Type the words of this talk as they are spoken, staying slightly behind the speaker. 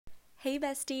Hey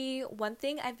bestie, one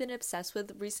thing I've been obsessed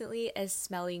with recently is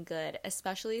smelling good,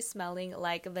 especially smelling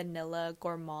like vanilla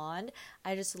gourmand.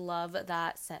 I just love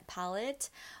that scent palette,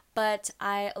 but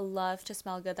I love to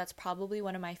smell good. That's probably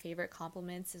one of my favorite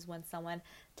compliments is when someone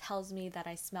tells me that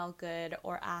I smell good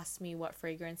or asks me what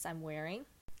fragrance I'm wearing.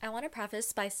 I want to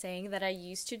preface by saying that I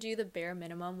used to do the bare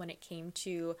minimum when it came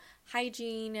to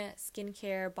hygiene,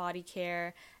 skincare, body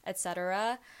care,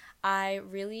 etc. I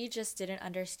really just didn't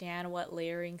understand what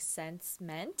layering scents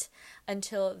meant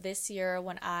until this year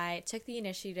when I took the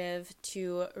initiative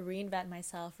to reinvent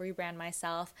myself, rebrand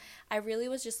myself. I really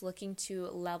was just looking to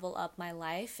level up my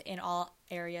life in all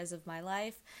areas of my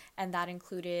life, and that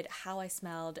included how I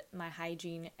smelled, my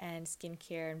hygiene and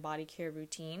skincare and body care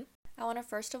routine. I want to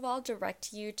first of all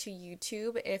direct you to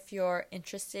YouTube if you're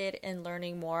interested in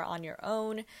learning more on your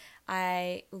own.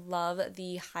 I love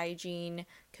the hygiene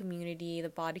community, the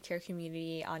body care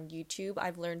community on YouTube.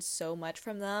 I've learned so much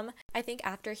from them. I think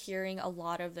after hearing a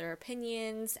lot of their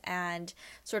opinions and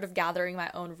sort of gathering my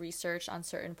own research on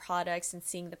certain products and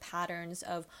seeing the patterns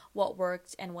of what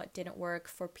worked and what didn't work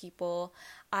for people,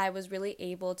 I was really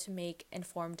able to make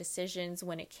informed decisions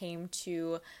when it came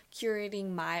to curating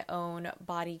my own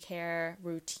body care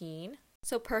routine.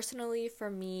 So personally,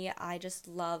 for me, I just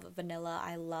love vanilla.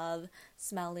 I love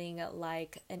smelling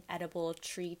like an edible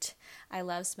treat. I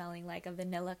love smelling like a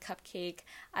vanilla cupcake.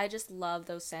 I just love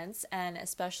those scents, and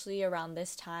especially around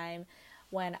this time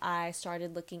when I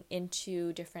started looking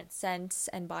into different scents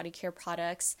and body care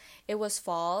products. It was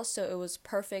fall, so it was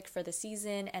perfect for the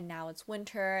season, and now it's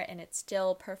winter and it's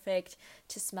still perfect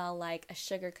to smell like a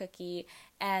sugar cookie.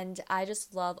 And I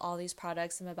just love all these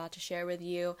products I'm about to share with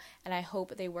you, and I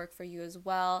hope they work for you as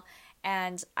well.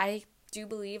 And I do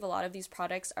believe a lot of these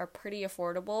products are pretty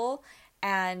affordable,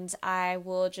 and I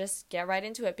will just get right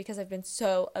into it because I've been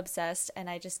so obsessed and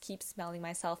I just keep smelling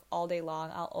myself all day long.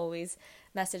 I'll always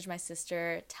message my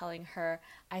sister telling her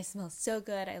I smell so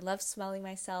good. I love smelling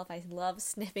myself. I love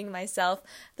sniffing myself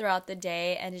throughout the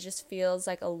day, and it just feels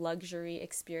like a luxury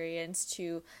experience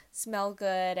to smell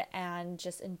good and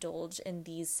just indulge in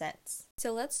these scents.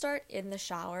 So let's start in the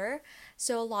shower.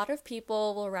 So a lot of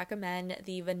people will recommend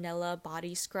the vanilla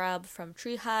body scrub from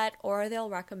Tree Hut, or they'll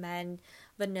recommend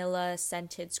vanilla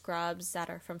scented scrubs that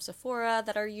are from Sephora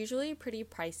that are usually pretty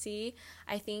pricey.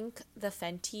 I think the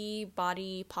Fenty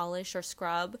body polish or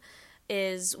scrub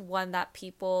is one that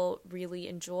people really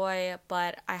enjoy,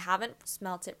 but I haven't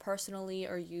smelt it personally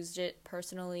or used it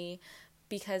personally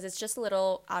because it's just a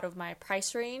little out of my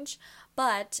price range.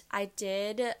 But I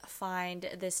did find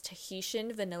this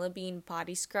Tahitian vanilla bean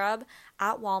body scrub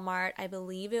at Walmart. I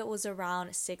believe it was around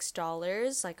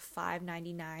 $6, like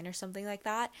 $5.99 or something like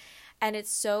that. And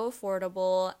it's so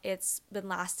affordable. It's been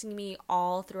lasting me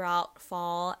all throughout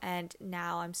fall, and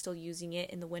now I'm still using it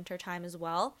in the winter time as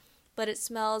well. But it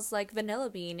smells like vanilla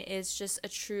bean. It's just a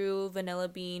true vanilla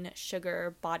bean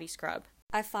sugar body scrub.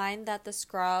 I find that the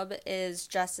scrub is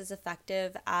just as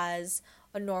effective as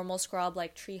a normal scrub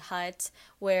like Tree Hut,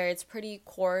 where it's pretty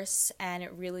coarse and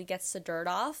it really gets the dirt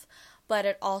off, but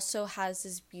it also has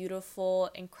this beautiful,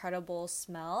 incredible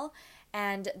smell.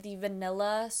 And the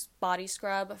vanilla body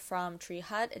scrub from Tree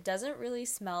Hut, it doesn't really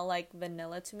smell like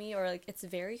vanilla to me, or like it's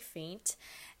very faint,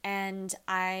 and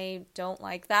I don't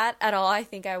like that at all. I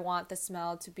think I want the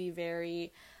smell to be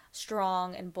very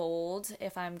strong and bold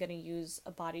if I'm going to use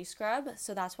a body scrub.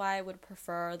 So that's why I would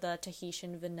prefer the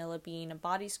Tahitian vanilla bean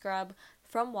body scrub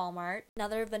from Walmart.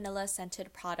 Another vanilla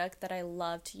scented product that I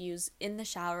love to use in the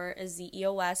shower is the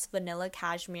EOS Vanilla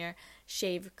Cashmere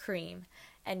Shave Cream.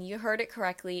 And you heard it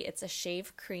correctly, it's a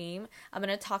shave cream. I'm going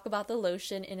to talk about the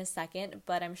lotion in a second,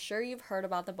 but I'm sure you've heard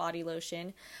about the body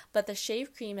lotion. But the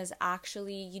shave cream is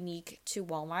actually unique to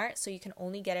Walmart, so you can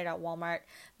only get it at Walmart.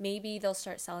 Maybe they'll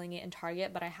start selling it in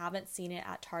Target, but I haven't seen it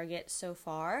at Target so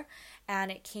far. And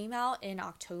it came out in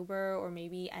October or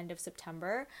maybe end of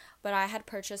September, but I had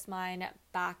purchased mine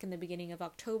back in the beginning of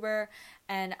October,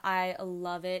 and I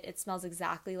love it. It smells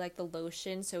exactly like the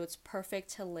lotion, so it's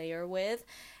perfect to layer with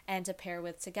and to pair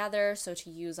with together, so to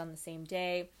use on the same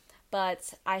day.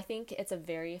 But I think it's a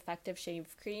very effective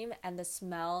shave cream, and the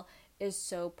smell is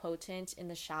so potent in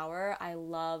the shower. I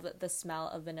love the smell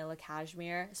of vanilla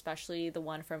cashmere, especially the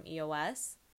one from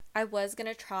EOS. I was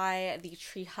gonna try the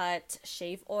Tree Hut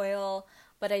shave oil,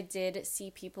 but I did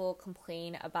see people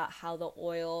complain about how the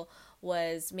oil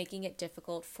was making it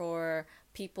difficult for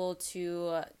people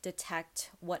to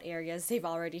detect what areas they've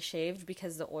already shaved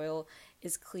because the oil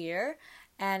is clear.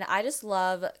 And I just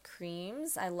love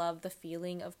creams. I love the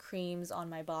feeling of creams on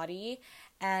my body.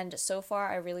 and so far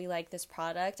I really like this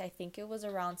product. I think it was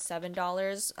around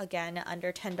 $7, again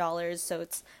under $10, so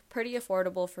it's pretty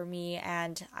affordable for me,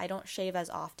 and I don't shave as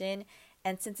often.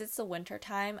 And since it's the winter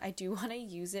time, I do want to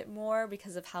use it more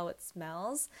because of how it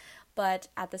smells. But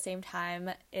at the same time,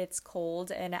 it's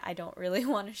cold and I don't really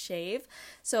want to shave.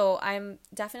 So I'm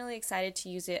definitely excited to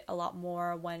use it a lot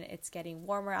more when it's getting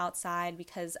warmer outside,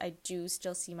 because I do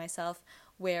still see myself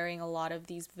wearing a lot of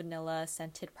these vanilla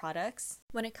scented products.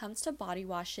 When it comes to body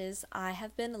washes, I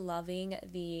have been loving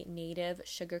the Native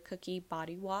Sugar Cookie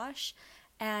Body Wash.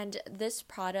 And this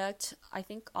product, I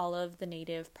think all of the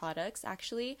Native products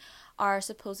actually, are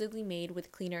supposedly made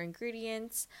with cleaner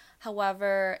ingredients.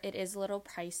 However, it is a little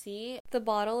pricey. The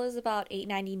bottle is about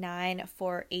 $8.99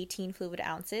 for 18 fluid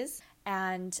ounces.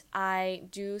 And I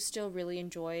do still really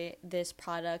enjoy this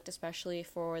product, especially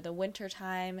for the winter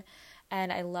time.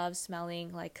 And I love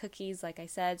smelling like cookies, like I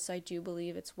said, so I do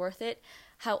believe it's worth it.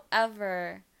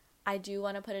 However, I do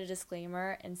want to put a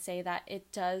disclaimer and say that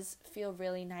it does feel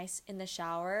really nice in the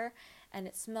shower and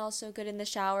it smells so good in the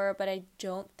shower, but I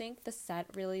don't think the scent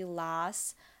really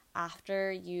lasts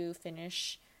after you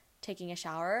finish taking a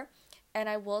shower. And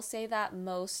I will say that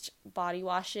most body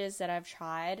washes that I've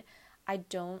tried, I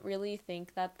don't really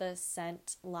think that the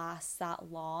scent lasts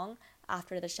that long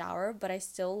after the shower, but I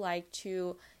still like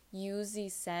to use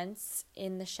these scents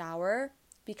in the shower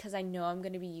because I know I'm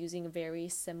going to be using very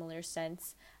similar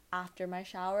scents after my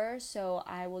shower, so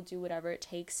I will do whatever it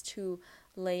takes to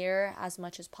layer as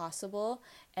much as possible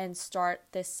and start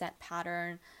this scent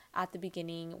pattern at the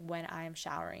beginning when I am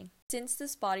showering. Since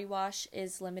this body wash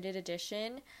is limited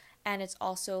edition and it's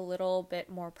also a little bit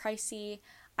more pricey,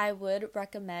 I would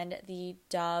recommend the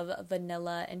Dove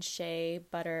Vanilla and Shea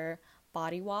Butter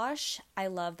body wash. I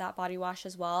love that body wash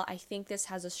as well. I think this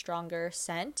has a stronger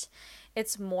scent.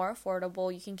 It's more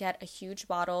affordable. You can get a huge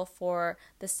bottle for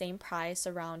the same price,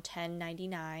 around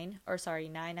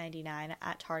 $9.99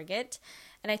 at Target.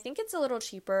 And I think it's a little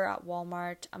cheaper at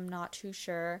Walmart. I'm not too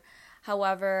sure.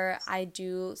 However, I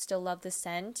do still love the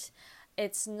scent.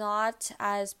 It's not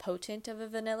as potent of a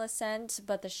vanilla scent,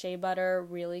 but the shea butter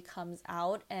really comes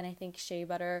out, and I think shea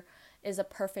butter is a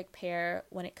perfect pair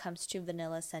when it comes to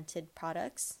vanilla scented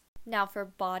products. Now for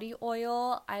body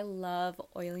oil, I love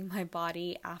oiling my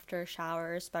body after a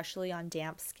shower, especially on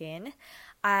damp skin.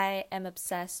 I am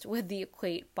obsessed with the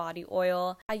Equate body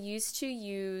oil. I used to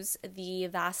use the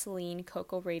Vaseline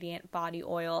Cocoa Radiant body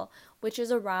oil, which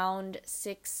is around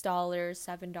 $6,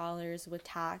 $7 with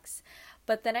tax.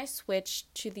 But then I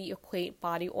switched to the Equate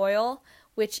body oil,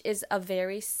 which is a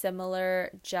very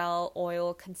similar gel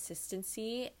oil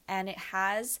consistency, and it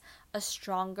has a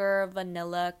stronger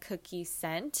vanilla cookie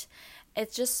scent.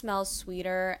 It just smells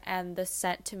sweeter, and the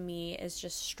scent to me is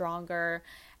just stronger,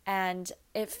 and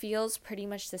it feels pretty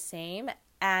much the same,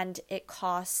 and it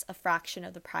costs a fraction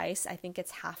of the price. I think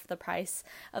it's half the price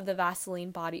of the Vaseline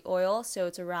body oil, so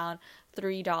it's around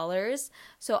 $3.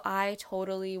 So I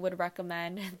totally would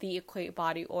recommend the Equate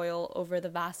body oil over the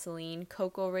Vaseline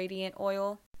Cocoa Radiant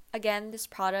oil. Again, this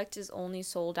product is only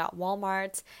sold at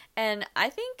Walmart, and I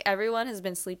think everyone has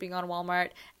been sleeping on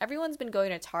Walmart. Everyone's been going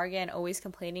to Target and always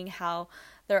complaining how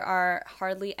there are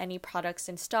hardly any products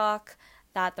in stock,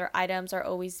 that their items are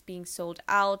always being sold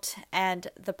out, and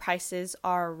the prices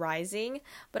are rising.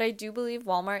 But I do believe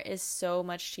Walmart is so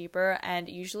much cheaper, and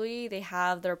usually they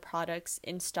have their products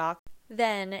in stock.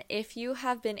 Then, if you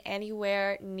have been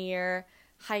anywhere near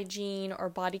Hygiene or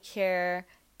Bodycare,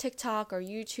 TikTok or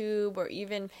YouTube or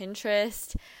even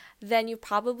Pinterest, then you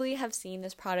probably have seen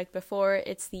this product before.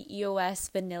 It's the EOS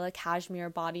Vanilla Cashmere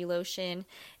Body Lotion.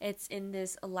 It's in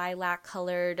this lilac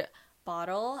colored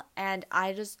bottle, and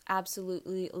I just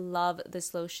absolutely love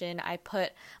this lotion. I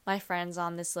put my friends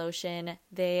on this lotion.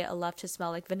 They love to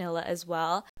smell like vanilla as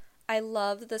well. I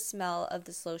love the smell of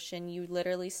this lotion. You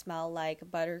literally smell like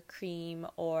buttercream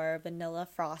or vanilla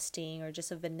frosting or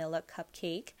just a vanilla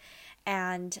cupcake.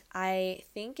 And I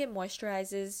think it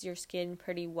moisturizes your skin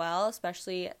pretty well,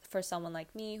 especially for someone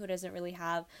like me who doesn't really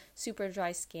have super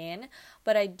dry skin.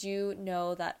 But I do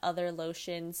know that other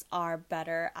lotions are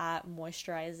better at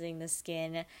moisturizing the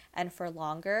skin and for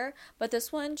longer. But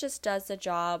this one just does the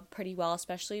job pretty well,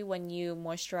 especially when you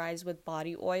moisturize with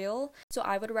body oil. So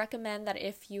I would recommend that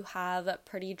if you have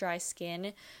pretty dry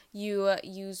skin, you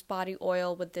use body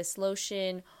oil with this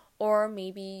lotion, or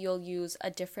maybe you'll use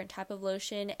a different type of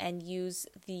lotion and use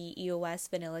the EOS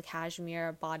Vanilla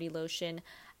Cashmere body lotion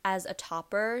as a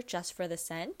topper just for the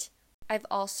scent. I've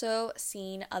also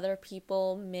seen other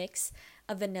people mix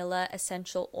a vanilla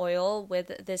essential oil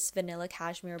with this Vanilla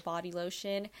Cashmere body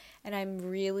lotion, and I'm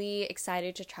really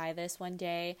excited to try this one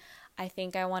day. I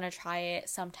think I want to try it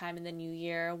sometime in the new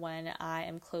year when I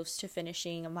am close to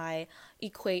finishing my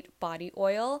Equate body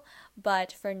oil.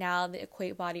 But for now, the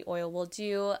Equate body oil will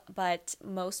do. But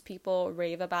most people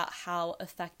rave about how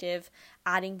effective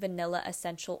adding vanilla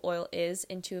essential oil is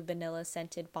into a vanilla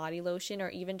scented body lotion, or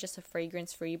even just a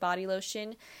fragrance-free body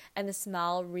lotion, and the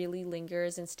smell really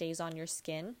lingers and stays on your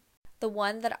skin. The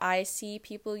one that I see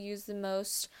people use the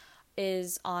most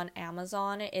is on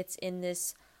Amazon. It's in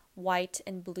this white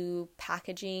and blue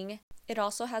packaging. It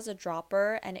also has a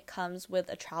dropper and it comes with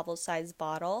a travel size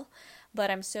bottle, but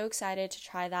I'm so excited to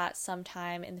try that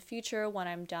sometime in the future when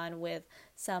I'm done with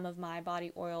some of my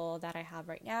body oil that I have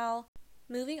right now.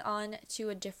 Moving on to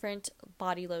a different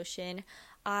body lotion,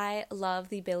 I love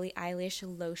the Billie Eilish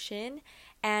lotion,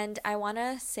 and I want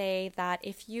to say that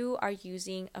if you are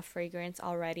using a fragrance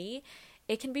already,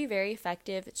 it can be very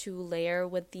effective to layer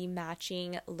with the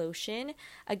matching lotion.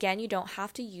 Again, you don't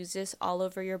have to use this all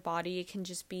over your body. It can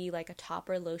just be like a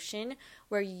topper lotion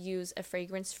where you use a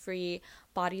fragrance-free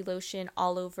body lotion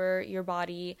all over your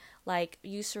body, like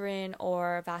Eucerin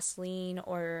or Vaseline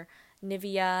or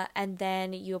Nivea, and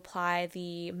then you apply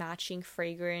the matching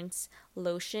fragrance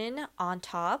lotion on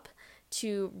top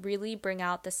to really bring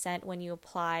out the scent when you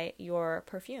apply your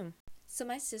perfume. So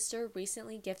my sister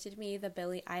recently gifted me the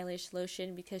Billie Eilish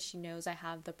lotion because she knows I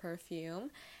have the perfume,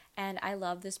 and I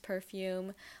love this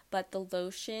perfume, but the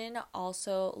lotion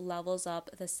also levels up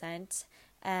the scent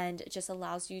and just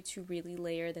allows you to really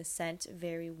layer the scent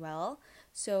very well.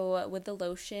 So with the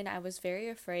lotion, I was very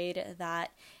afraid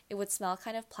that it would smell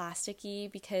kind of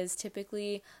plasticky because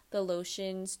typically the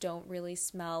lotions don't really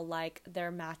smell like their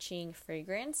matching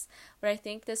fragrance. But I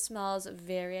think this smells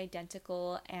very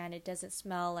identical and it doesn't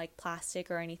smell like plastic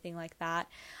or anything like that.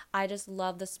 I just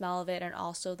love the smell of it and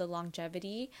also the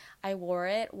longevity. I wore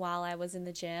it while I was in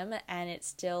the gym and it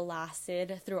still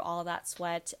lasted through all that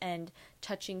sweat and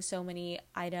touching so many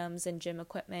items and gym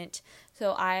equipment.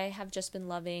 So I have just been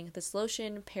loving this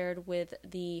lotion paired with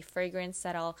the fragrance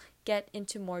that I'll get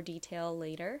into more detail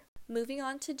later. Moving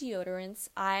on to deodorants,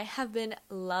 I have been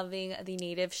loving the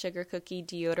Native Sugar Cookie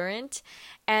deodorant,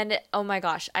 and oh my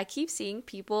gosh, I keep seeing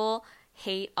people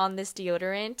hate on this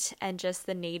deodorant and just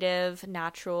the native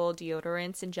natural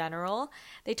deodorants in general.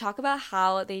 They talk about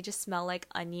how they just smell like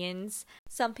onions.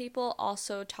 Some people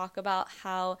also talk about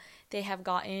how they have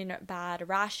gotten bad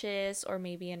rashes or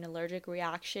maybe an allergic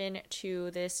reaction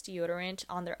to this deodorant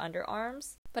on their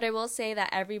underarms. But I will say that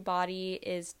every body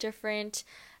is different.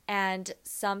 And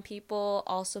some people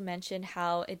also mention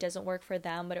how it doesn't work for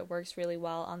them, but it works really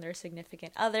well on their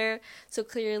significant other. So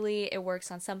clearly it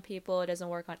works on some people, it doesn't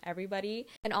work on everybody.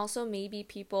 And also maybe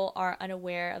people are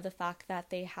unaware of the fact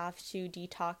that they have to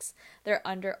detox their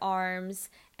underarms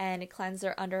and cleanse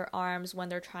their underarms when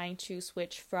they're trying to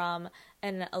switch from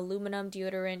an aluminum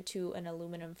deodorant to an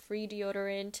aluminum-free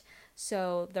deodorant.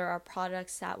 So there are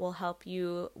products that will help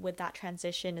you with that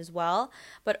transition as well.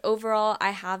 But overall,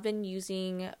 I have been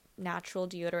using natural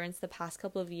deodorants the past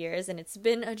couple of years and it's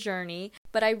been a journey,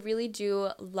 but I really do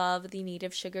love the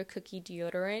Native Sugar Cookie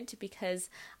deodorant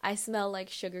because I smell like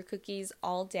sugar cookies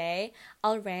all day.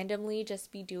 I'll randomly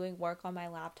just be doing work on my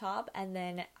laptop and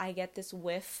then I get this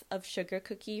whiff of sugar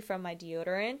cookie from my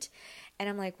deodorant and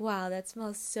I'm like, wow, that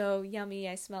smells so yummy.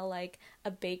 I smell like a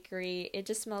bakery. It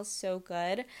just smells so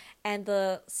good and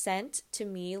the scent to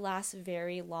me lasts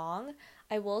very long.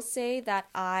 I will say that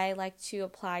I like to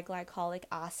apply glycolic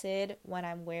acid when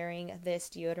I'm wearing this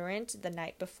deodorant the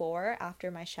night before after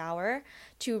my shower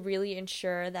to really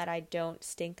ensure that I don't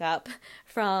stink up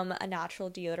from a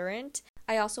natural deodorant.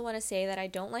 I also want to say that I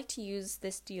don't like to use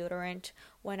this deodorant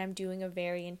when I'm doing a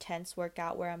very intense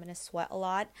workout where I'm going to sweat a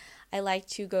lot. I like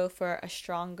to go for a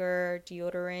stronger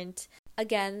deodorant.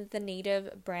 Again, the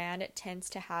Native brand tends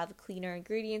to have cleaner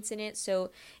ingredients in it, so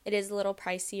it is a little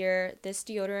pricier. This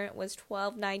deodorant was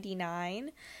 $12.99,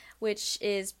 which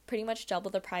is pretty much double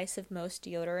the price of most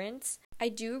deodorants. I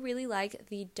do really like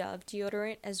the Dove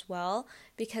deodorant as well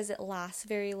because it lasts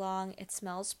very long. It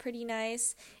smells pretty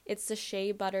nice. It's the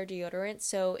shea butter deodorant,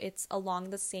 so it's along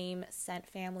the same scent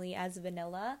family as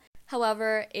vanilla.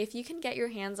 However, if you can get your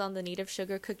hands on the Native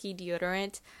Sugar Cookie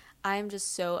deodorant, I'm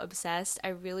just so obsessed. I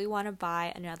really want to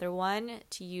buy another one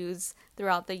to use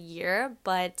throughout the year,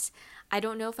 but I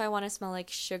don't know if I want to smell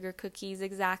like sugar cookies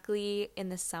exactly in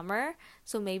the summer,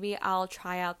 so maybe I'll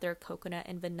try out their coconut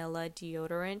and vanilla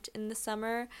deodorant in the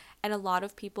summer, and a lot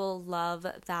of people love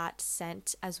that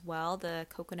scent as well, the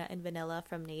coconut and vanilla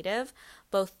from Native,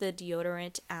 both the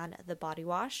deodorant and the body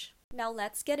wash. Now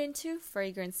let's get into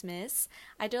fragrance mists.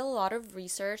 I did a lot of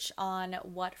research on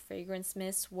what fragrance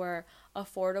mists were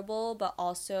affordable but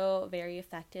also very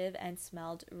effective and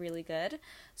smelled really good.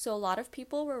 So a lot of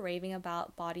people were raving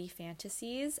about Body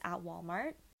Fantasies at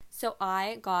Walmart. So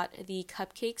I got the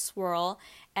Cupcake Swirl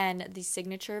and the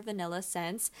signature vanilla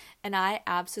scents, and I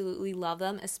absolutely love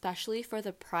them, especially for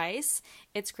the price.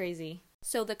 It's crazy.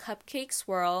 So the Cupcake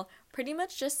Swirl pretty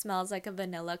much just smells like a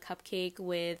vanilla cupcake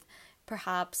with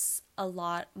perhaps a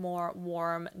lot more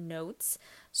warm notes.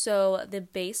 So the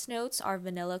base notes are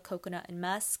vanilla, coconut, and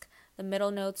musk. The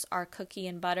middle notes are cookie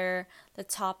and butter. The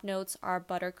top notes are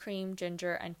buttercream,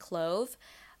 ginger, and clove.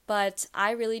 But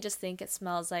I really just think it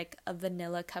smells like a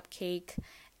vanilla cupcake.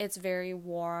 It's very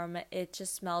warm. It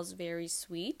just smells very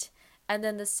sweet. And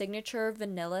then the signature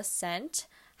vanilla scent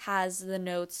has the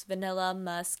notes vanilla,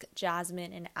 musk,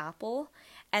 jasmine, and apple.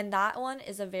 And that one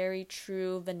is a very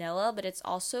true vanilla, but it's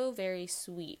also very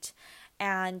sweet.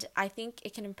 And I think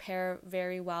it can pair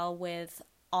very well with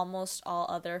almost all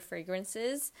other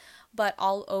fragrances, but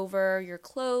all over your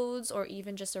clothes or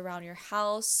even just around your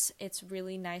house. It's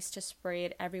really nice to spray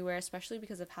it everywhere, especially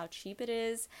because of how cheap it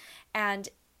is. And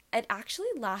it actually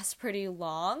lasts pretty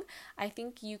long. I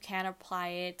think you can apply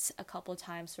it a couple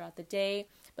times throughout the day,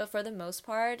 but for the most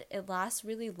part, it lasts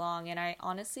really long, and I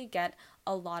honestly get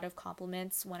a lot of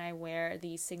compliments when I wear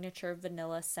the signature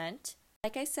vanilla scent.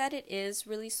 Like I said, it is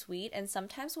really sweet, and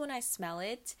sometimes when I smell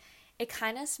it, it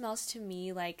kind of smells to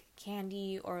me like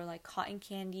candy or like cotton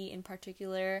candy in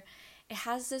particular. It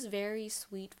has this very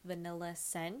sweet vanilla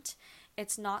scent.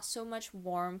 It's not so much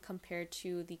warm compared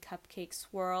to the Cupcake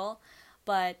Swirl,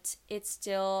 but it's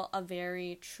still a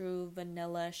very true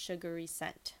vanilla sugary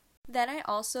scent. Then I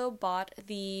also bought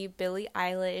the Billie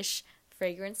Eilish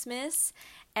fragrance mist,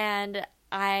 and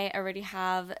I already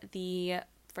have the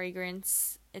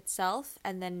fragrance itself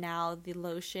and then now the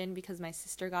lotion because my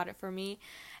sister got it for me,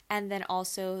 and then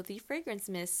also the fragrance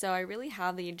mist. So I really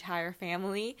have the entire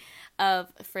family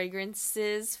of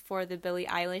fragrances for the Billie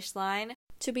Eilish line.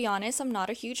 To be honest, I'm not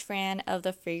a huge fan of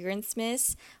the fragrance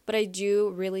mist, but I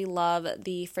do really love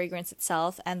the fragrance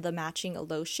itself and the matching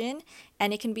lotion,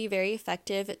 and it can be very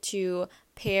effective to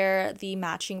pair the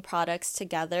matching products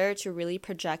together to really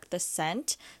project the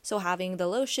scent. So having the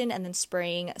lotion and then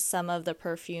spraying some of the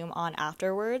perfume on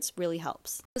afterwards really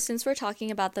helps. So since we're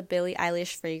talking about the Billie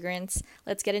Eilish fragrance,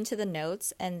 let's get into the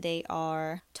notes, and they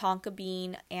are tonka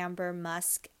bean, amber,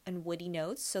 musk, and woody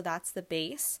notes. So that's the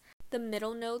base. The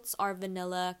middle notes are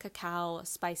vanilla, cacao,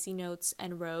 spicy notes,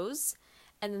 and rose.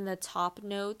 And then the top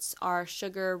notes are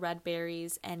sugar, red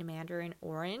berries, and mandarin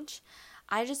orange.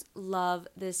 I just love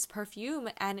this perfume,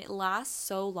 and it lasts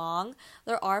so long.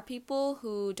 There are people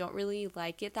who don't really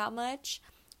like it that much,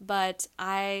 but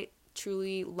I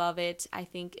truly love it. I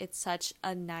think it's such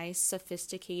a nice,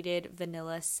 sophisticated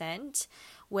vanilla scent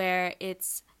where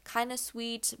it's kind of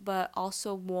sweet, but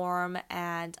also warm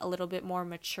and a little bit more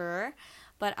mature.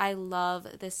 But I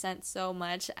love this scent so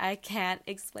much. I can't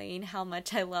explain how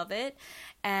much I love it.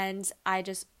 And I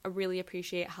just really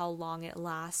appreciate how long it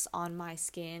lasts on my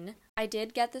skin. I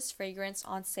did get this fragrance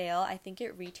on sale. I think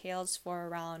it retails for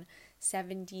around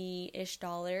 $70-ish,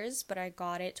 but I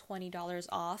got it $20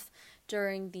 off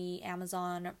during the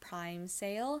Amazon Prime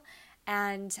sale.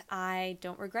 And I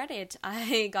don't regret it.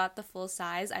 I got the full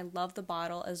size. I love the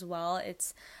bottle as well.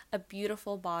 It's a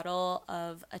beautiful bottle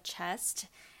of a chest.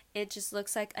 It just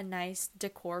looks like a nice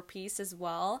decor piece as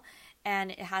well,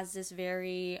 and it has this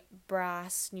very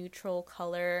brass neutral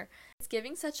color. It's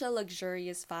giving such a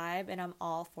luxurious vibe, and I'm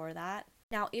all for that.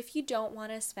 Now, if you don't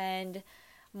want to spend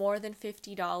more than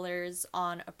 $50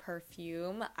 on a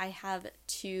perfume, I have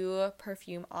 2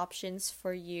 perfume options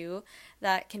for you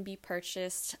that can be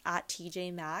purchased at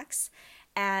TJ Maxx.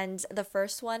 And the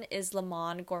first one is Le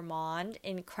Monde Gourmand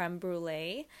in Crème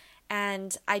Brûlée.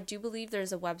 And I do believe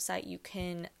there's a website you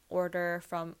can order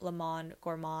from Le Monde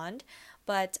Gourmand,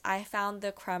 but I found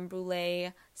the Crème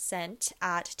Brûlée scent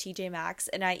at TJ Maxx,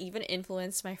 and I even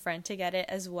influenced my friend to get it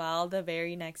as well the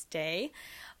very next day.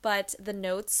 But the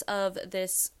notes of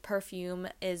this perfume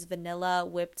is vanilla,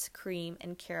 whipped cream,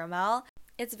 and caramel.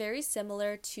 It's very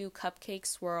similar to Cupcake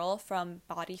Swirl from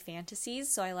Body Fantasies,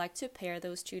 so I like to pair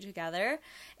those two together.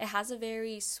 It has a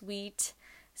very sweet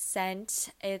scent.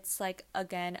 It's like,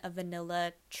 again, a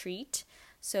vanilla treat,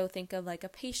 so think of like a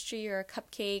pastry or a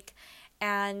cupcake,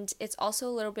 and it's also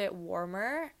a little bit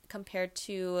warmer compared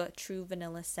to true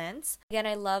vanilla scents. Again,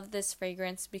 I love this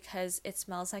fragrance because it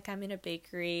smells like I'm in a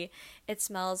bakery. It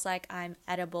smells like I'm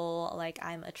edible, like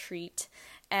I'm a treat,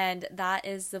 and that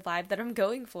is the vibe that I'm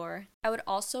going for. I would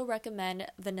also recommend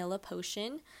Vanilla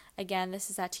Potion. Again, this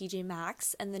is at TJ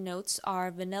Maxx, and the notes are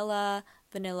vanilla,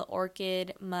 vanilla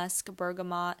orchid, musk,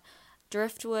 bergamot,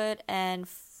 driftwood, and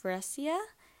freesia.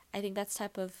 I think that's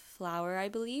type of flower, I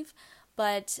believe.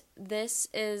 But this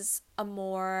is a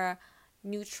more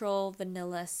neutral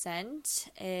vanilla scent.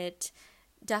 It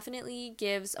definitely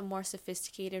gives a more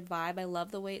sophisticated vibe. I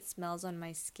love the way it smells on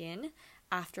my skin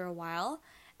after a while.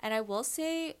 And I will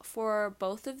say for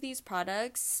both of these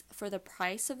products, for the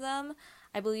price of them,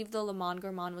 I believe the Le Monde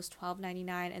Gourmand was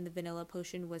 $12.99 and the Vanilla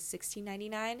Potion was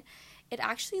 $16.99. It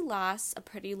actually lasts a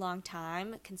pretty long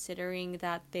time considering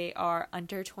that they are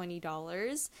under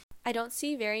 $20. I don't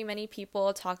see very many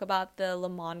people talk about the Le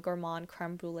Monde Gourmand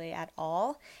Crème Brûlée at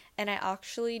all, and I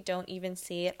actually don't even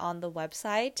see it on the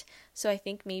website, so I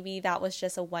think maybe that was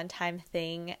just a one-time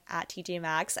thing at TJ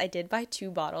Maxx. I did buy 2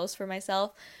 bottles for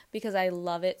myself because I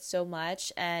love it so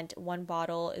much, and one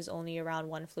bottle is only around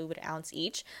 1 fluid ounce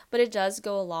each, but it does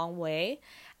go a long way.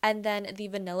 And then the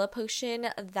Vanilla Potion,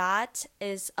 that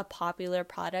is a popular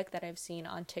product that I've seen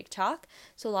on TikTok.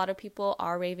 So a lot of people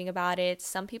are raving about it.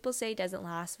 Some people say it doesn't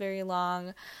last very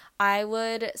long. I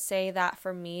would say that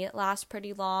for me it lasts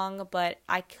pretty long, but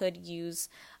I could use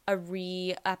a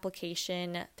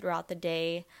reapplication throughout the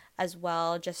day as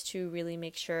well, just to really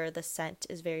make sure the scent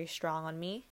is very strong on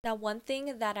me. Now, one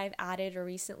thing that I've added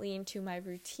recently into my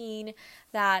routine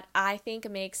that I think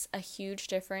makes a huge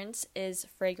difference is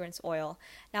fragrance oil.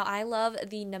 Now, I love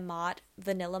the Nemat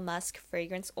Vanilla Musk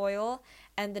fragrance oil,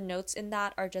 and the notes in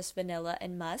that are just vanilla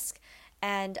and musk.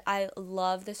 And I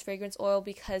love this fragrance oil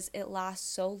because it lasts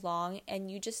so long and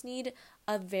you just need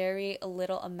a very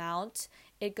little amount.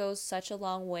 It goes such a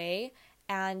long way.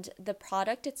 And the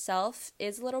product itself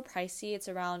is a little pricey. It's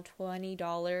around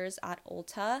 $20 at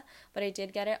Ulta, but I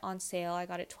did get it on sale. I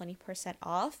got it 20%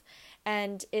 off.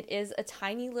 And it is a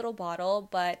tiny little bottle,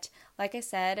 but like I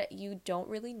said, you don't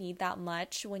really need that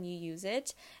much when you use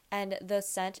it. And the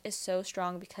scent is so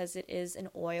strong because it is an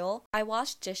oil. I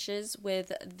washed dishes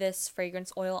with this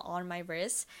fragrance oil on my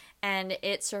wrist, and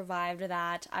it survived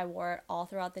that. I wore it all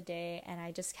throughout the day, and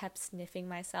I just kept sniffing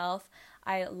myself.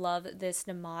 I love this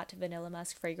Nemat Vanilla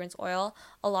Musk fragrance oil.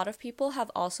 A lot of people have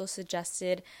also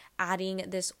suggested adding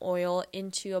this oil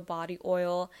into a body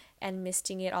oil and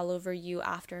misting it all over you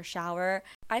after a shower.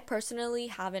 I personally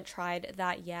haven't tried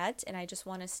that yet, and I just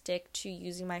want to stick to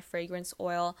using my fragrance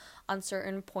oil on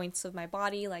certain points of my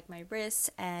body, like my wrists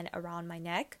and around my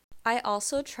neck. I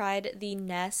also tried the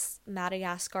Nest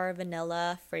Madagascar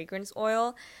Vanilla fragrance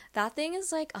oil. That thing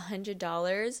is like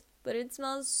 $100, but it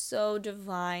smells so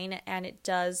divine and it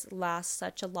does last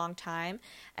such a long time.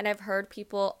 And I've heard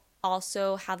people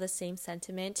also have the same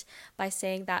sentiment by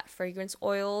saying that fragrance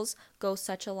oils go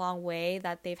such a long way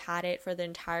that they've had it for the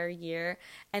entire year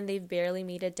and they've barely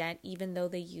made a dent even though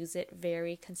they use it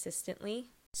very consistently.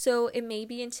 So it may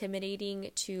be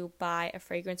intimidating to buy a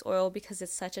fragrance oil because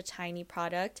it's such a tiny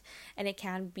product and it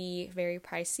can be very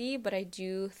pricey, but I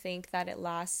do think that it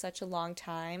lasts such a long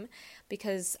time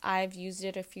because I've used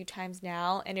it a few times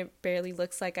now and it barely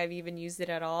looks like I've even used it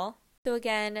at all. So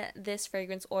again, this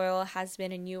fragrance oil has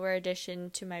been a newer addition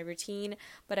to my routine,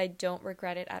 but I don't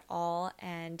regret it at all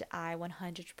and I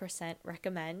 100%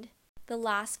 recommend. The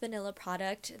last vanilla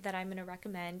product that I'm going to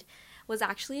recommend was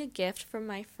actually a gift from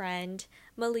my friend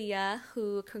Malia,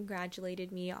 who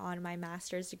congratulated me on my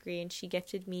master's degree, and she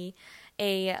gifted me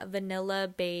a Vanilla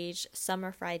Beige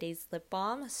Summer Fridays lip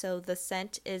balm. So the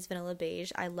scent is Vanilla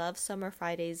Beige. I love Summer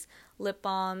Fridays lip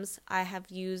balms. I have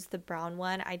used the brown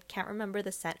one. I can't remember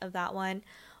the scent of that one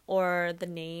or the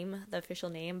name, the official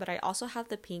name, but I also have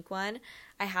the pink one.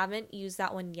 I haven't used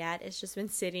that one yet. It's just been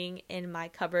sitting in my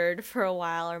cupboard for a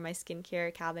while, or my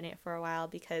skincare cabinet for a while,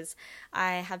 because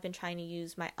I have been trying to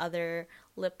use my other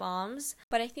lip balms.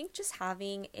 But I think just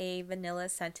having a vanilla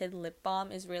scented lip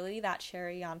balm is really that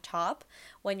cherry on top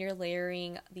when you're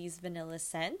layering these vanilla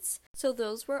scents. So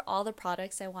those were all the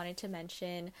products I wanted to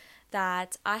mention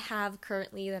that I have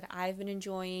currently that I've been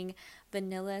enjoying.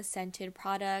 Vanilla scented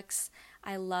products.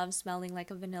 I love smelling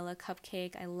like a vanilla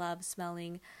cupcake. I love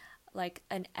smelling like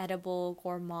an edible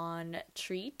gourmand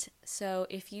treat. So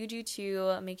if you do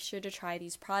too, make sure to try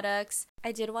these products.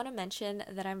 I did want to mention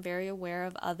that I'm very aware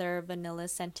of other vanilla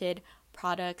scented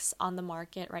products on the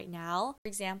market right now. For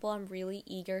example, I'm really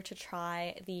eager to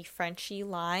try the Frenchie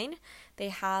line. They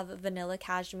have vanilla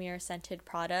cashmere scented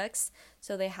products.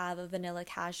 So they have a vanilla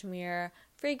cashmere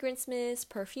fragrance mist,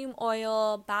 perfume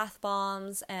oil, bath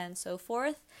bombs, and so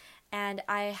forth. And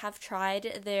I have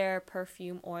tried their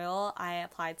perfume oil. I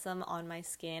applied some on my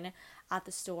skin at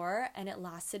the store and it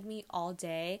lasted me all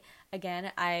day.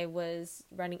 Again, I was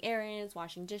running errands,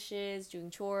 washing dishes, doing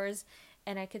chores,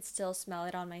 and I could still smell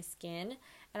it on my skin.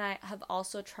 And I have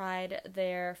also tried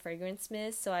their fragrance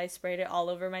mist, so I sprayed it all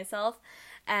over myself,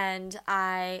 and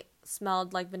I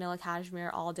smelled like vanilla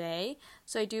cashmere all day.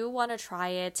 So I do want to try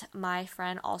it. My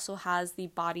friend also has the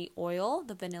body oil,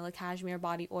 the vanilla cashmere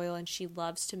body oil, and she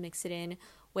loves to mix it in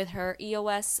with her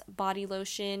EOS body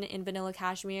lotion in vanilla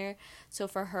cashmere. So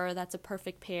for her, that's a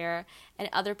perfect pair. And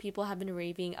other people have been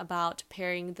raving about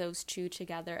pairing those two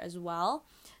together as well.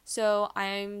 So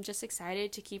I'm just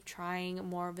excited to keep trying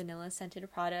more vanilla scented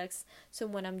products. So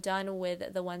when I'm done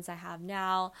with the ones I have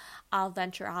now, I'll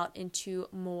venture out into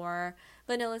more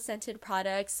vanilla scented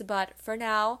products. But for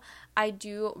now, I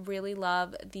do really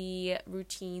love the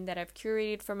routine that I've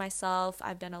curated for myself.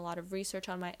 I've done a lot of research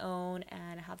on my own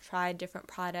and have tried different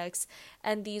products,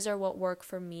 and these are what work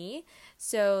for me.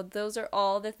 So those are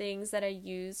all the things that I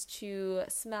use to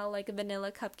smell like a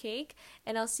vanilla cupcake,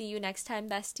 and I'll see you next time,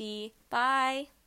 bestie. Bye!